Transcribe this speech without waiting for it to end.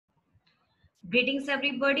Greetings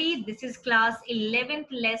everybody, this is class 11th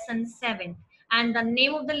lesson 7 and the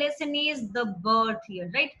name of the lesson is The Birth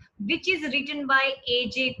Year, right, which is written by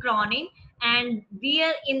AJ Cronin. And we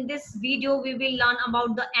are in this video we will learn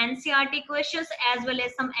about the NCERT questions as well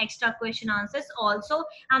as some extra question answers also,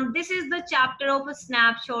 and this is the chapter of a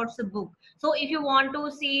Snapshots book. So if you want to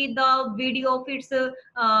see the video of its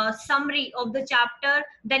summary of the chapter,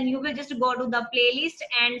 then you will just go to the playlist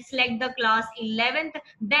and select the class 11th,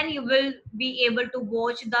 then you will be able to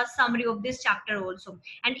watch the summary of this chapter also.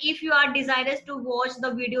 And if you are desirous to watch the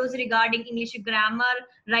videos regarding English grammar,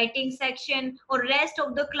 writing section or rest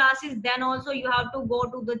of the classes, then also you have to go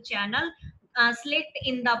to the channel, select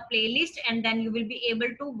in the playlist, and then you will be able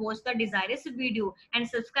to watch the desirous video and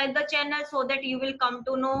subscribe the channel so that you will come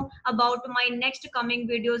to know about my next coming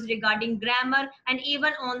videos regarding grammar and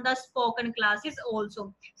even on the spoken classes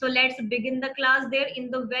also. So let's begin the class. There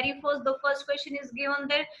in the very first, the first question is given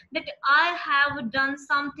there that I have done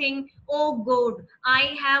something, oh God,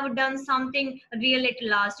 I have done something real at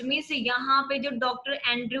last. Means यहाँ पे जो doctor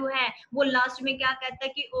Andrew है वो last में क्या कहता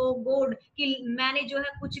है कि ओ गॉड, कि मैंने जो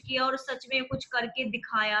है कुछ किया और सच में कुछ करके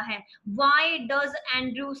दिखाया है. Why does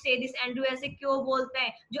Andrew say this? Andrew ऐसे क्यों बोलते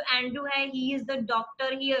हैं? जो एंड्रयू है he is the doctor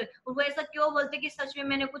here, और वो ऐसा क्यों बोलते हैं कि सच में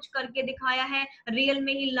मैंने कुछ करके दिखाया है, रियल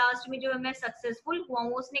में ही लास्ट में जो है मैं सक्सेसफुल हुआ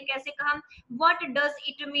हूँ. उसने कैसे कहा? What does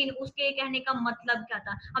it mean? उसके कहने का मतलब क्या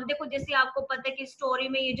था? अब देखो, जैसे आपको पता है कि स्टोरी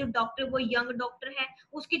में ये जो डॉक्टर, वो यंग डॉक्टर है,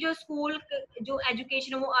 उसकी जो स्कूल जो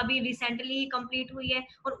एजुकेशन वो अभी रिसेंटली ही कंप्लीट हुई है,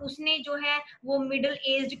 और उसने जो है वो मिडिल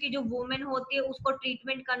एज की जो वुमेन होती है उसको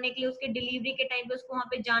ट्रीटमेंट करने के लिए उसके डिलीवरी के टाइम पे उसको वहां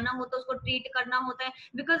पे जाना होता है, उसको ट्रीट करना होता है,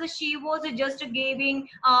 because she was just giving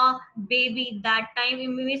a baby that time,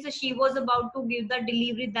 means she was about to give the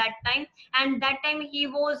delivery that time, and that time he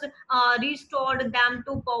was restored them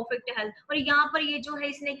to perfect health. और यहाँ पर ये जो है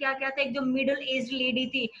इसने क्या किया था, एक जो मिडिल एज लेडी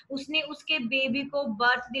थी उसने उसके बेबी को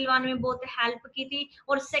बर्थ दिलवाने में बहुत हेल्प की थी.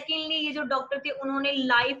 और सेकेंडली ये जो डॉक्टर थे उन्होंने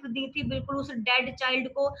लाइफ दी थी बिल्कुल उस डेड चाइल्ड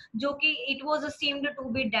को, जो कि it was seemed to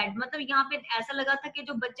be dead. मतलब यहाँ पे ऐसा लगा था कि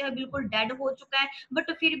जो बच्चा है बिल्कुल डेड हो चुका है,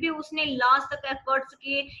 बट फिर भी उसने लास्ट तक एफर्ट्स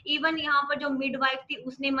किए. इवन यहाँ पर जो मिडवाइफ थी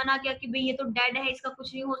उसने मना किया कि भाई ये तो डेड है, इसका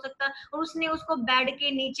कुछ नहीं हो सकता, और उसने उसको बेड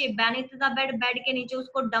के नीचे, बेनिथ द बेड, बेड के नीचे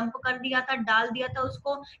उसको डंप कर दिया था, डाल दिया था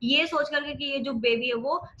उसको, ये सोच करके कि ये जो बेबी है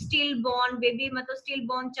वो स्टिल बॉर्न बेबी, मतलब स्टिल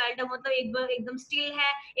बॉर्न चाइल्ड है, मतलब एकदम स्टिल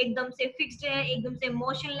है, एकदम से फिक्स्ड है, एकदम से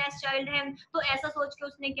मोशनलेस चाइल्ड है. तो ऐसा सोच के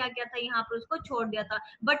उसने क्या किया था, यहाँ पर उसको छोड़ दिया था.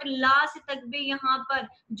 बट लास्ट तक भी यहाँ पर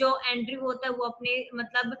जो एंड्रयू होता है वो अपने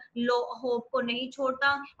मतलब लो होप को नहीं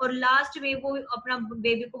छोड़ता, और लास्ट में वो अपना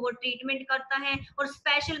बेबी को वो ट्रीटमेंट करता है, और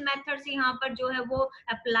स्पेशल मेथड्स यहाँ पर जो है वो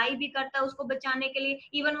अप्लाई भी करता है उसको बचाने के लिए.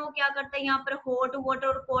 इवन वो क्या करता है, यहाँ पर हॉट वाटर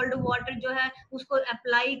और कोल्ड वाटर जो है उसको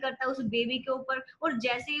अप्लाई करता है उस बेबी के ऊपर, और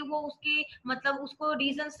जैसे ही वो उसकी मतलब उसको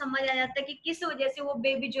रीजन समझ आ जाता है कि किस वजह से वो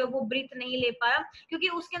बेबी जो है वो ब्रीथ नहीं ले पा रहा, क्योंकि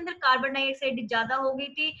उसके अंदर कार्बन डाइऑक्साइड ज्यादा हो गई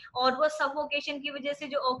थी और वो सफोकेशन की वजह से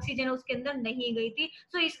जो ऑक्सीजन उसके अंदर नहीं गई थी.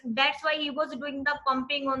 So that's why he was doing the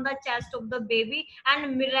pumping on the chest of the baby and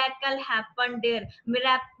miracle happened there.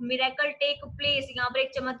 Miracle take place, यहाँ पर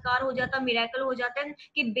एक चमत्कार हो जाता, मिरेकल हो जाता है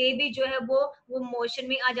कि बेबी जो है वो मोशन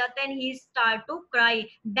में आ जाता है and he start to cry,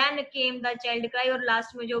 then came the child cry, और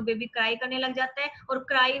लास्ट में जो बेबी क्राई करने लग जाता है, और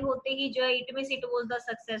क्राई होते ही जो है it means it was the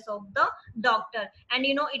success of the doctor. And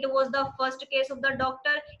you know it was the first case of the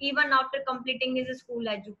doctor even after completing his school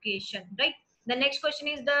education, right? The next question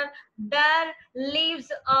is there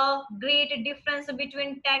lives a great difference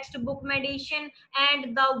between textbook medicine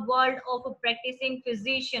and the world of practicing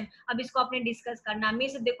physician. अब इसको आपने discuss करना है.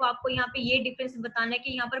 Means देखो आपको यहाँ पे ये डिफरेंस बताना है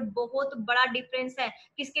कि यहाँ पर बहुत बड़ा डिफरेंस है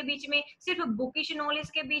किसके बीच में, सिर्फ बुकिश नॉलेज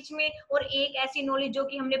के बीच में और एक ऐसी नॉलेज जो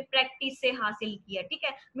कि हमने प्रैक्टिस से हासिल किया. ठीक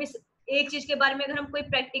है, मीन्स एक चीज के बारे में अगर हम कोई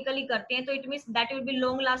प्रैक्टिकली करते हैं तो it means that will be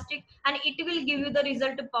long lasting and it will give you the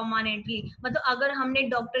result permanently. मतलब अगर हमने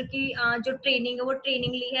डॉक्टर की जो ट्रेनिंग है वो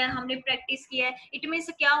ट्रेनिंग ली है, हमने प्रैक्टिस किया है, इट मींस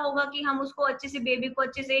क्या होगा कि हम उसको अच्छे से बेबी को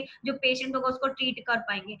अच्छे से जो पेशेंट होगा उसको ट्रीट कर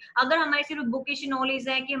पाएंगे. अगर हमारी सिर्फ बुकिश नॉलेज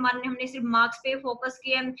है कि हमारे हमने सिर्फ मार्क्स पे फोकस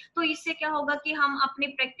किया है, तो इससे क्या होगा कि हम अपने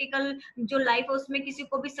प्रैक्टिकल जो लाइफ है उसमें किसी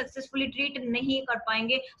को भी सक्सेसफुली ट्रीट नहीं कर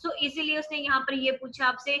पाएंगे. सो इसीलिए उसने यहाँ पर ये पूछा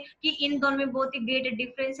आपसे कि इन दोनों में बहुत ही ग्रेट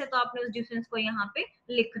डिफरेंस है, तो आपने उस डिफरेंस को यहाँ पे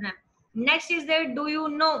लिखना है. Next is there, do you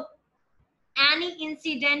know any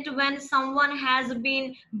incident when someone has been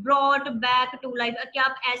brought back to life? क्या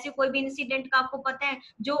आप ऐसे कोई भी इंसिडेंट का आपको पता है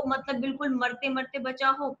जो मतलब बिल्कुल मरते मरते बचा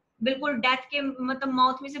हो? बिल्कुल डेथ के मतलब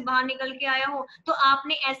माउथ में से बाहर निकल के आया हो, तो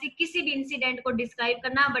आपने ऐसे किसी भी इंसिडेंट को डिस्क्राइब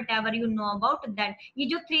करना, but ever you know about that. ये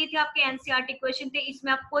जो 3 थे आपके एनसीईआरटी क्वेश्चन थे,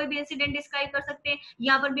 इसमें आप कोई भी इंसिडेंट डिस्क्राइब कर सकते हैं।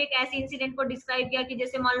 यहाँ पर भी एक ऐसे इंसिडेंट को डिस्क्राइब किया कि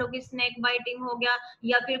जैसे मान लो कि स्नेक बाइटिंग हो गया,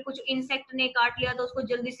 या फिर कुछ इंसेक्ट ने काट लिया, तो उसको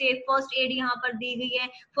जल्दी से फर्स्ट एड यहाँ पर दी गई है,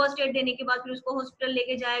 फर्स्ट एड देने के बाद फिर उसको हॉस्पिटल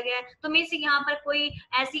लेके जाया गया है। तो मीन्स यहाँ पर कोई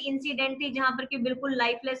ऐसी इंसिडेंट थी जहां पर कि बिल्कुल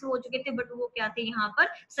लाइफलेस हो चुके थे, बट वो क्या थे यहाँ पर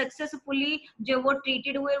सक्सेसफुली जो वो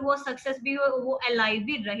ट्रीटेड हुए, वो सक्सेस भी हुए, वो अलाइव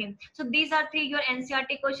भी रहे। So these are 3 your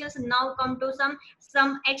NCERT questions. Now come to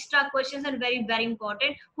some extra questions and very very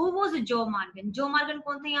important. Who was Joe Morgan? Joe Morgan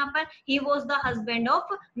कौन थे यहाँ पर? He was the husband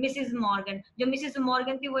of Mrs. Morgan. जो Mrs.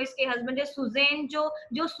 Morgan थी वो इसके husband है। Susan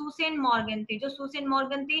जो सुसेन मॉर्गन थी, जो सुसेन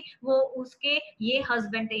मॉर्गन थी वो उसके ये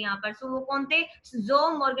हस्बैंड थे यहाँ पर। सो वो कौन थे? जो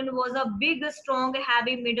Morgan was a big strong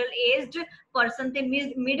heavy middle aged person थे,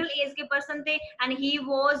 मिडिल एज के पर्सन थे, and he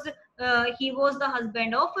was the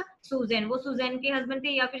husband of Susan. वो सुजेन के हस्बैंड थे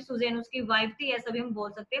या फिर सुजेन उसकी वाइफ थी, ऐसा भी हम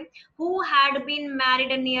बोल सकते हैं। Who had been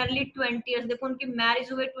married nearly 20 years, देखो उनकी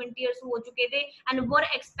मैरिज हुए 20 years हो चुके थे, and were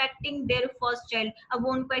expecting there first child. अब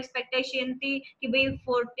वो उनको एक्सपेक्टेशन थी कि भाई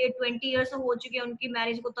 20 years हो चुके हैं उनकी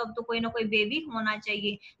मैरिज को, तो अब तो कोई ना कोई बेबी होना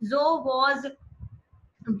चाहिए। जो was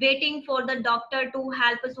waiting for the doctor to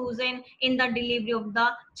help Susan in the delivery of the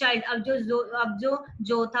child। अब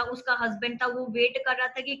जो था उसका हस्बैंड था, वो वेट कर रहा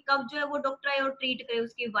था कि कब जो है वो डॉक्टर आए और ट्रीट करे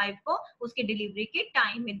उसकी वाइफ को उसकी डिलीवरी के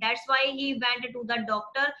टाइम में। That's why he went to the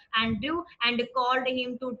doctor Andrew and called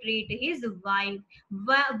him to treat his wife.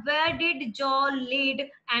 Where did jaw lead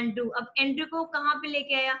Andrew? अब एंड्रयू को कहाँ पे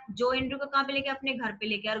लेके आया? जो एंड्रयू को कहाँ पे लेके अपने घर पे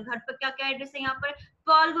लेके आया, और घर पर क्या क्या एड्रेस है यहाँ पर?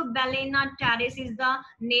 12 Balena Terrace is the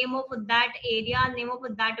name of that area, name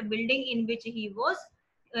of that building in which he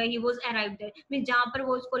was arrived there। Mean जहां पर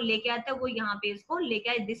वो उसको लेके आया था वो यहाँ पे इसको लेके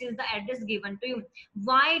आया। This is the address given to you.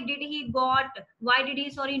 why did he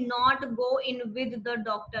sorry not go in with the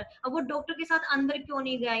doctor? अब वो डॉक्टर के साथ अंदर क्यों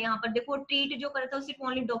नहीं गया? यहाँ पर देखो ट्रीट जो करा था सिर्फ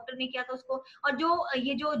ओनली डॉक्टर ने किया था उसको, और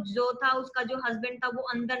जो था उसका जो हस्बैंड था वो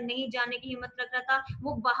अंदर नहीं जाने की हिम्मत रख रहा था,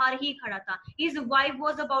 वो बाहर ही खड़ा था। His wife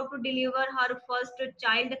was about to deliver her first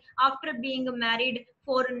child after being married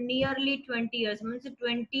for nearly 20 years, मतलब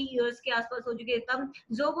 20 years के आसपास हो चुके तब।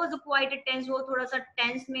 जो was quite tense, वो थोड़ा सा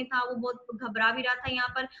टेंस में था, वो बहुत घबरा भी रहा था यहाँ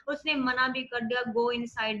पर। उसने मना भी कर दिया go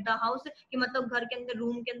inside the house, कि मतलब घर के अंदर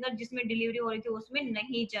रूम के अंदर जिसमें डिलीवरी हो रही थी उसमें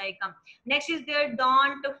नहीं जाएगा। Next is there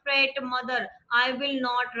don't freight mother, I will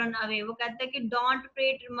not run away. वो कहता है कि डोंट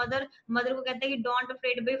फ्रेट मदर, मदर को कहता है कि डोंट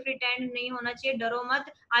फ्रेट, भाई फ्रिटेंड नहीं होना चाहिए, डरो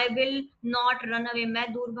मत। I will not run away,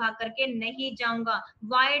 मैं दूर भाग करके नहीं जाऊंगा।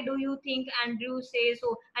 Why do you think Andrew से सो?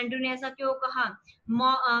 एंड्रयू ने ऐसा क्यों कहा?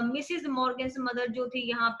 मिसिज मॉर्गन्स मदर जो थी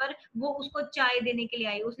यहाँ पर वो उसको चाय देने के लिए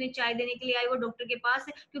आई, उसने चाय देने के लिए आई वो डॉक्टर के पास,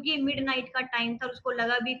 क्योंकि मिडनाइट का टाइम था, उसको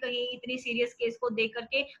लगा भी कहीं इतनी सीरियस केस को देख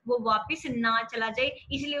करके वो वापस ना चला जाए,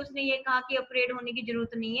 इसलिए उसने ये कहा कि अफ्रेड होने की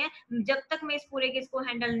जरूरत नहीं है, जब तक मैं इस पूरे केस को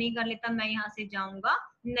हैंडल नहीं कर लेता मैं यहाँ से जाऊंगा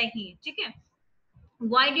नहीं। ठीक है।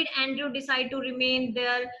 Why did Andrew decide to remain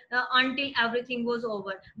there until everything was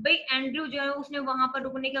over? भाई एंड्रयू जो है उसने वहां पर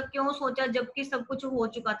रुकने का क्यों सोचा जबकि सब कुछ हो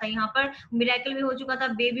चुका था, यहाँ पर मिरेकल भी हो चुका था,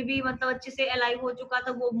 बेबी भी मतलब अच्छे से अलाइव हो चुका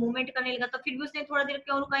था, वो मूवमेंट करने लगा था, फिर भी उसने थोड़ा देर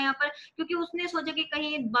क्यों रुका यहाँ पर? क्योंकि उसने सोचा कि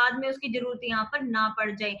कहीं बाद में उसकी जरूरत यहाँ पर ना पड़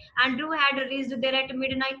जाए। Andrew had reached there at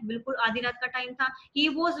midnight, बिल्कुल आधी रात का टाइम था। He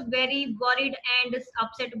was very worried and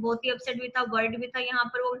upset, बहुत ही अपसेट भी था, वर्ड भी था यहाँ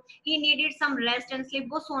पर वो। He needed some rest and sleep,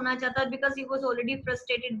 वो सोना चाहता because he was already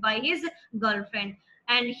frustrated by his girlfriend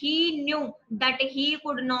and he knew that he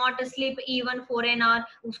could not sleep even for an hour।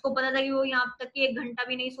 उसको पता था कि वो यहाँ तक कि 1 घंटा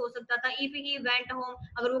भी नहीं सो सकता था। if he went home,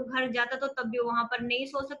 अगर वो घर जाता तो तब भी वहां पर नहीं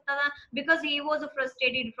सो सकता था because he was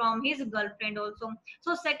frustrated from his girlfriend also।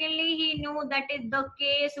 so secondly he knew that the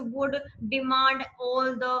case would demand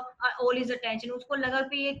all his attention। उसको लगा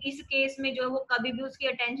कि ये इस केस में जो है वो कभी भी उसकी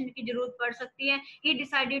अटेंशन की जरूरत पड़ सकती है। he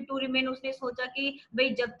decided to remain, उसने सोचा कि भाई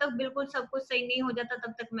जब तक बिल्कुल सब कुछ सही नहीं हो जाता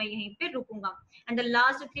तब तक मैं यहीं पे रुकूंगा। And the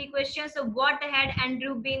last 3 questions, what had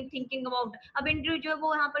Andrew been thinking about? अब एंड्रयू जो है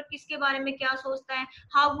वो यहाँ पर किसके बारे में क्या सोचता है?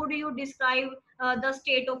 How would you describe the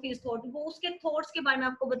state of his thought? वो उसके थॉट्स के बारे में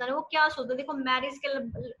आपको बता रहे वो क्या सोचता है। देखो मैरिज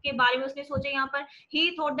के बारे में उसने सोचा यहाँ पर, he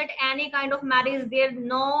thought that any kind of marriage, there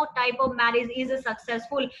no type of marriage is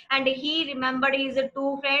successful, and he remembered his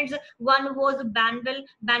 2 friends, one was Banwell,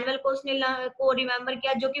 Banwell को उसने को रिमेम्बर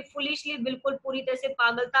किया जो कि फुलिशली बिल्कुल पूरी तरह से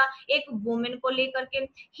पागल था एक वुमेन को लेकर के।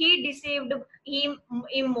 he deceived him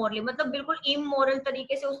इमोरली, मतलब बिल्कुल इमोरल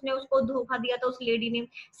तरीके से उसने उसको धोखा दिया था उस लेडी ने।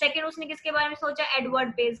 सेकंड, उसने किसके बारे में सोचा,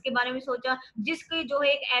 एडवर्ड पेज के बारे में सोचा, जिसकी जो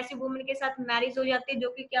है एक ऐसी वुमन के साथ मैरिज हो जाती है जो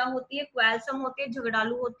कि क्या होती है, क्वेलसम होती है,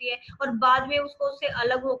 झगड़ालू होती है, और बाद में उसको उससे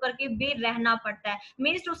अलग होकर के भी रहना पड़ता है।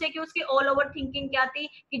 मीन्स टू से कि उसकी ऑल ओवर थिंकिंग क्या थी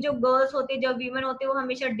कि जो गर्ल्स होती है, जो वीमेन होती है, वो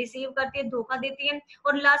हमेशा डिसीव करती है, धोखा देती है,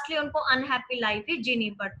 और लास्टली उनको अनहैप्पी लाइफ ही जीनी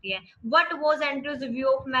पड़ती है। What was Andrews view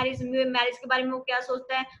of marriage, marriage के बारे में वो क्या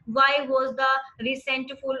सोचता है, why was the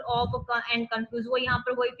resentful of and confuse, वो यहाँ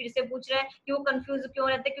पर वही फिर से पूछ रहा है कि वो कंफ्यूज क्यों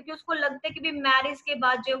रहता है, क्योंकि उसको लगता है कि भी मैरिज के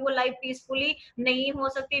बाद जो वो लाइफ पीसफुली नहीं हो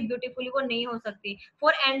सकती, ब्यूटीफुली वो नहीं हो सकती।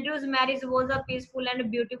 For Andrews marriage was a peaceful and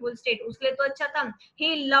beautiful state, उसके लिए तो अच्छा था।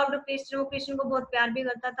 ही लव्ड कृष्ण, वो कृष्ण को बहुत प्यार भी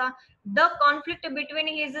करता था। The conflict between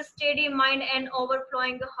his steady mind and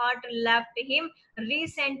overflowing heart left him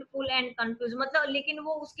resentful and confuse, मतलब लेकिन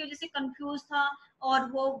वो उसकी वजह से कंफ्यूज था, और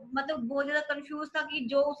वो मतलब बहुत ज्यादा कंफ्यूज था कि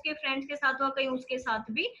जो उसके फ्रेंड्स के साथ हुआ कहीं उसके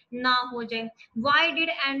साथ भी ना हो जाए। Why did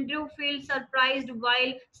Andrew feel surprised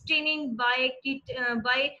while staining bye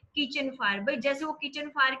kitchen fire, भाई जैसे वो किचन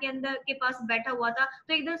फायर के अंदर के पास बैठा हुआ था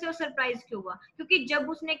तो एकदम से वो सरप्राइज क्यों हुआ, क्योंकि जब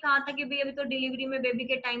उसने कहा था कि भाई अभी तो डिलीवरी में बेबी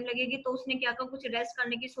के टाइम लगेगी, तो उसने क्या कहा, कुछ रेस्ट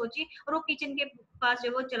करने की सोची और वो किचन के पास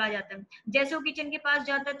जो वो चला जाता है। जैसे वो किचन के पास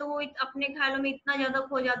जाता है तो वो अपने ख्यालों में इतना ज्यादा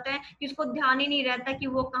खो जाता है कि उसको ध्यान ही नहीं रहता कि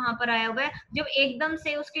वो कहाँ पर आया हुआ है। जब एकदम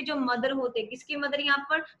से उसकी जो मदर होते हैं, किसकी मदर, यहाँ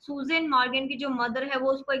पर सुजन मॉर्गन की जो मदर है,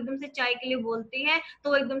 वो उसको एकदम से चाय के लिए बोलती है, तो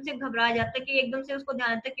वो एकदम से घबरा जाता है कि एकदम से उसको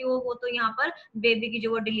ध्यान आता है कि वो तो यहाँ पर बेबी की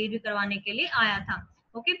जो वो डिलीवरी करवाने के लिए आया था।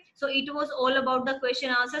 Okay, so it was all about the question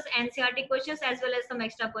answers, ncrt questions as well as some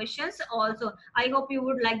extra questions also. I hope you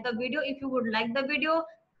would like the video. If you would like the video,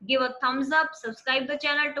 give a thumbs up, subscribe the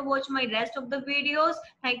channel to watch my rest of the videos.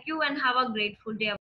 Thank you and have a grateful day.